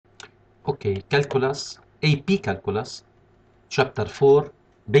Okay, calculus, AP calculus, chapter 4,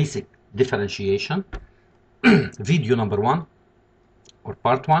 basic differentiation, video number 1 or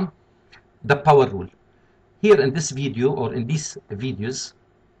part 1, the power rule. Here in this video or in these videos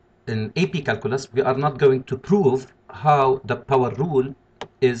in AP calculus, we are not going to prove how the power rule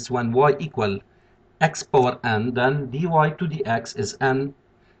is when y equal x power n, then dy to dx is n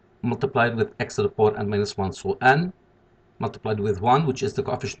multiplied with x to the power n minus 1. So n multiplied with 1, which is the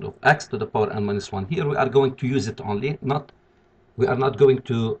coefficient of x to the power n minus 1. Here we are going to use it only, we are not going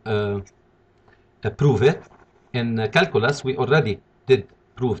to prove it. In calculus, we already did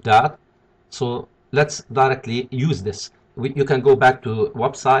prove that. So let's directly use this. You can go back to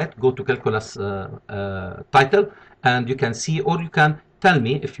website, go to calculus title, and you can see, or you can tell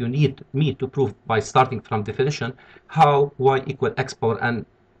me if you need me to prove by starting from definition how y equal x power n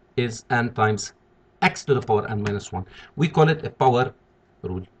is n times x to the power n minus 1. We call it a power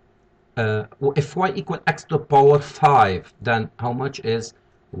rule. If y equal x to the power 5, then how much is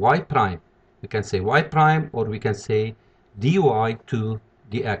y prime? We can say y prime, or we can say dy to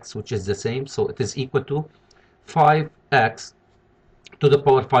dx, which is the same. So it is equal to 5x to the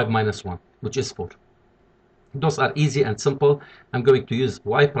power 5 minus 1, which is 4. Those are easy and simple. I'm going to use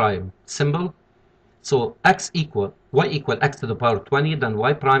y prime symbol. So y equal x to the power 20, then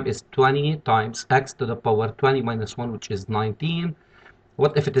y prime is 20 times x to the power 20 minus 1, which is 19.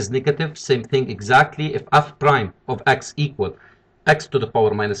 What if it is negative? Same thing exactly. If f prime of x equal x to the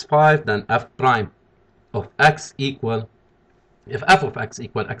power minus 5, then f prime of x equal, if f of x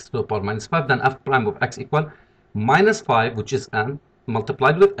equal x to the power minus 5, then f prime of x equal minus 5, which is n,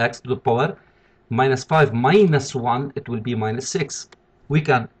 multiplied with x to the power minus 5 minus 1, it will be minus 6. We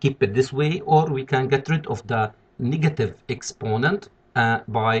can keep it this way, or we can get rid of the negative exponent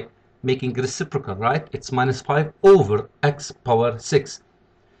by making reciprocal, right? It's minus 5 over x power 6.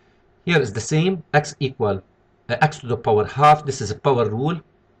 Here is the same, x equal x to the power half. This is a power rule,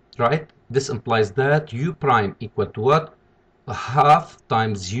 right? This implies that u prime equal to what? A half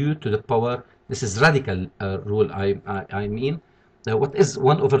times u to the power, this is radical rule, I mean. What is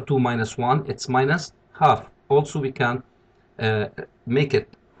 1 over 2 minus 1? It's minus half. Also, we can make it,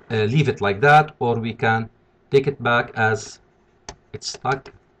 leave it like that, or we can take it back as it's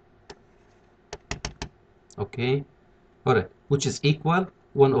stuck. Okay, all right, which is equal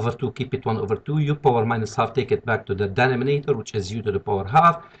 1 over 2, keep it 1 over 2, u power minus half, take it back to the denominator, which is u to the power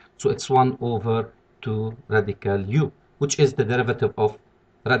half. So it's 1 over 2 radical u, which is the derivative of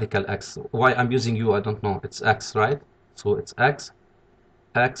radical x. Why I'm using u, I don't know. It's x, right? So it's x,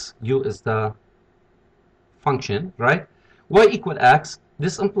 u is the function, right? Y equal x,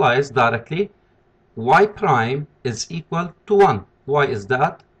 this implies directly y prime is equal to 1. Why is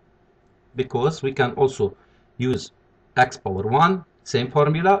that? Because we can also use x power 1, same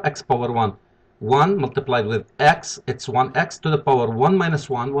formula, x power 1, 1 multiplied with x, it's 1x to the power 1 minus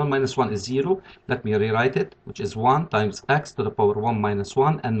 1, 1 minus 1 is 0, let me rewrite it, which is 1 times x to the power 1 minus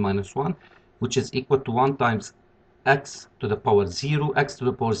 1, n minus 1, which is equal to 1 times x to the power 0, x to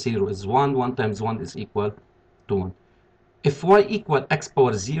the power 0 is 1, 1 times 1 is equal to 1. If y equal x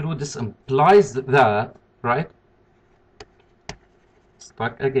power 0, this implies that, right,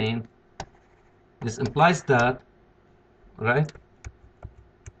 stuck again, this implies that, right,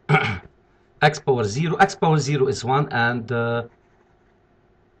 x power 0 is 1, and I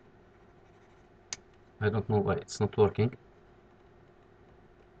don't know why it's not working.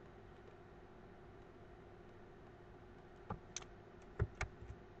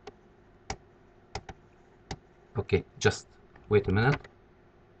 Okay, just wait a minute.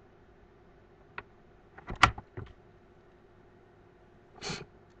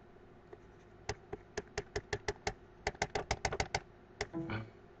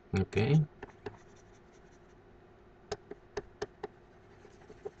 Okay.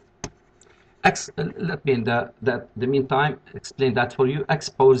 Let me in the meantime explain that for you. X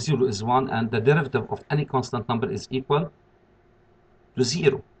power 0 is 1, and the derivative of any constant number is equal to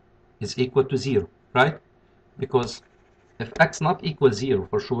 0. Is equal to 0, right? Because if x not equal 0,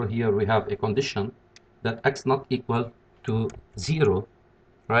 for sure here we have a condition that x not equal to 0,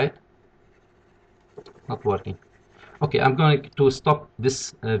 right? Not working. Okay, I'm going to stop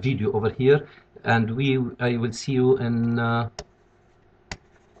this video over here, and I will see you in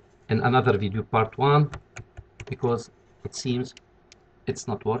another video, part 1, because it seems it's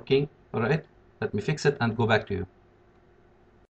not working. All right, let me fix it and go back to you.